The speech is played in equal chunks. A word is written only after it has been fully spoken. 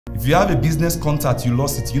If you have a business contact, you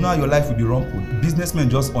lost it. You know how your life will be rumpled. Businessmen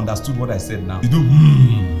just understood what I said now. You do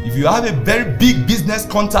If you have a very big business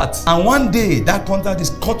contact and one day that contact is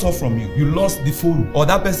cut off from you, you lost the phone, or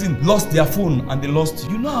that person lost their phone and they lost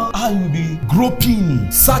you. You know how you'll be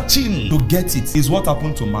groping, searching to get it. Is what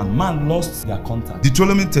happened to man. Man lost their contact.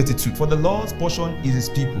 Deuteronomy 32. For the Lord's portion is his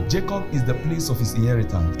people. Jacob is the place of his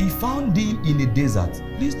inheritance. He found him in a desert.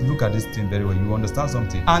 Please look at this thing very well. You understand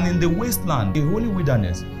something. And in the wasteland, a holy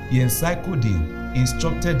wilderness, he encircled him,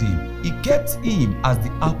 instructed him. He kept him as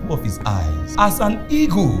the apple of his eyes. As an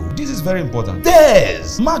eagle, this is very important.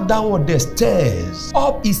 Stairs, mark that word there, stairs,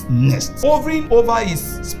 up his nest, hovering over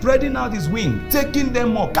his, spreading out his wing, taking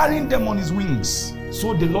them up, carrying them on his wings.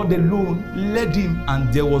 So the Lord alone led him,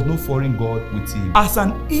 and there was no foreign God with him. As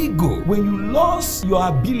an eagle, when you lost your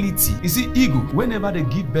ability, you see, eagle, whenever they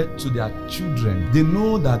give birth to their children, they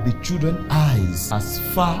know that the children's eyes as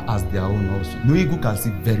far as their own also. No eagle can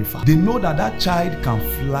see very far. They know that that child can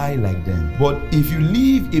fly like them. But if you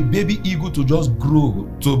leave a baby eagle to just grow,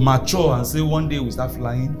 to mature and say one day we start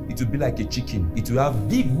flying, it will be like a chicken. It will have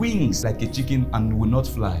big wings like a chicken and will not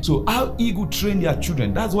fly. So how eagle train their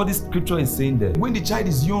children? That's what this scripture is saying there. When the child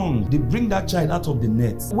is young, they bring that child out of the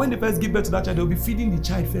net. When they first give birth to that child, they'll be feeding the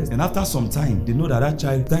child first. And after some time, they know that that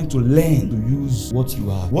child is trying to learn to use what you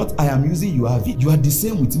have. What I am using, you have it. You are the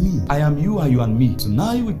same with me. I am you and you and me. So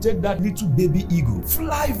now you will take that little baby eagle,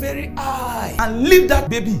 fly very high, and leave that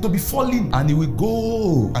baby to be falling. And he will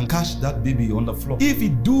go and catch that baby on the floor. If he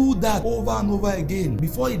do that over and over again,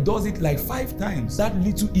 before he does it like 5 times, that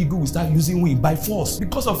little eagle will start using wing by force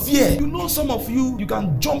because of fear. You know, some of you, you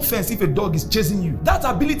can jump fence if a dog is chasing you. That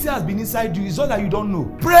ability has been inside you. It's all that you don't know.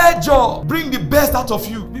 Pressure bring the best out of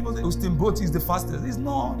you. People say Usain Bolt is the fastest. It's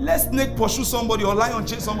not. Let snake pursue somebody or lion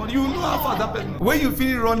chase somebody. You know how fast that person. When you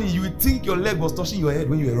finish running, you will think your leg was touching your head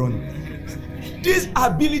when you were running. These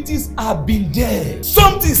abilities have been there.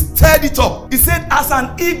 Something stirred it up. He said, as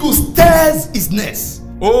an eagle stirs his nest.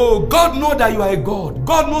 Oh, God knows that you are a God.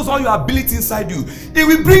 God knows all your ability inside you. He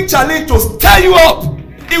will bring challenge to stir you up.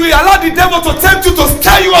 He will allow the devil to tempt you to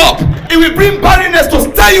stir you up. He will bring barrenness to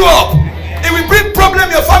stir you up. He will bring problem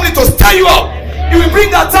in your family to stir you up. He will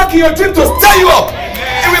bring attack in your dream to stir you up.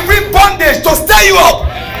 He will bring bondage to stir you up.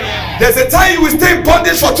 There's a time you will stay in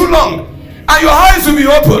bondage for too long and your eyes will be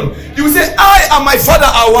open. You will say, I and my Father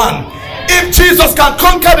are one. If Jesus can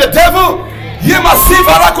conquer the devil, you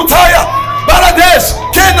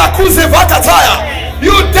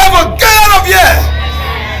devil, get out of here.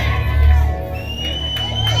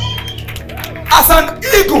 As an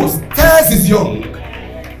eagle stirs his young.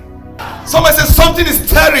 Somebody says something is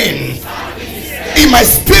stirring in my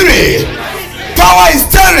spirit. Power is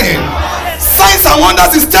stirring. Signs and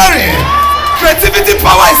wonders is stirring. Creativity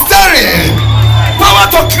power is stirring. Power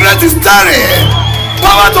to create is stirring.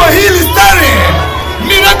 Power to heal is stirring.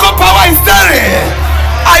 Miracle power is stirring.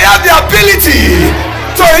 I have the ability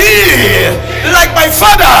to heal like my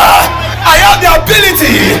Father. I have the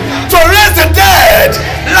ability to raise the dead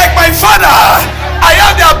like my Father. I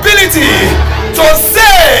have the ability to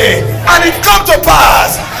say and it come to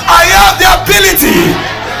pass. I have the ability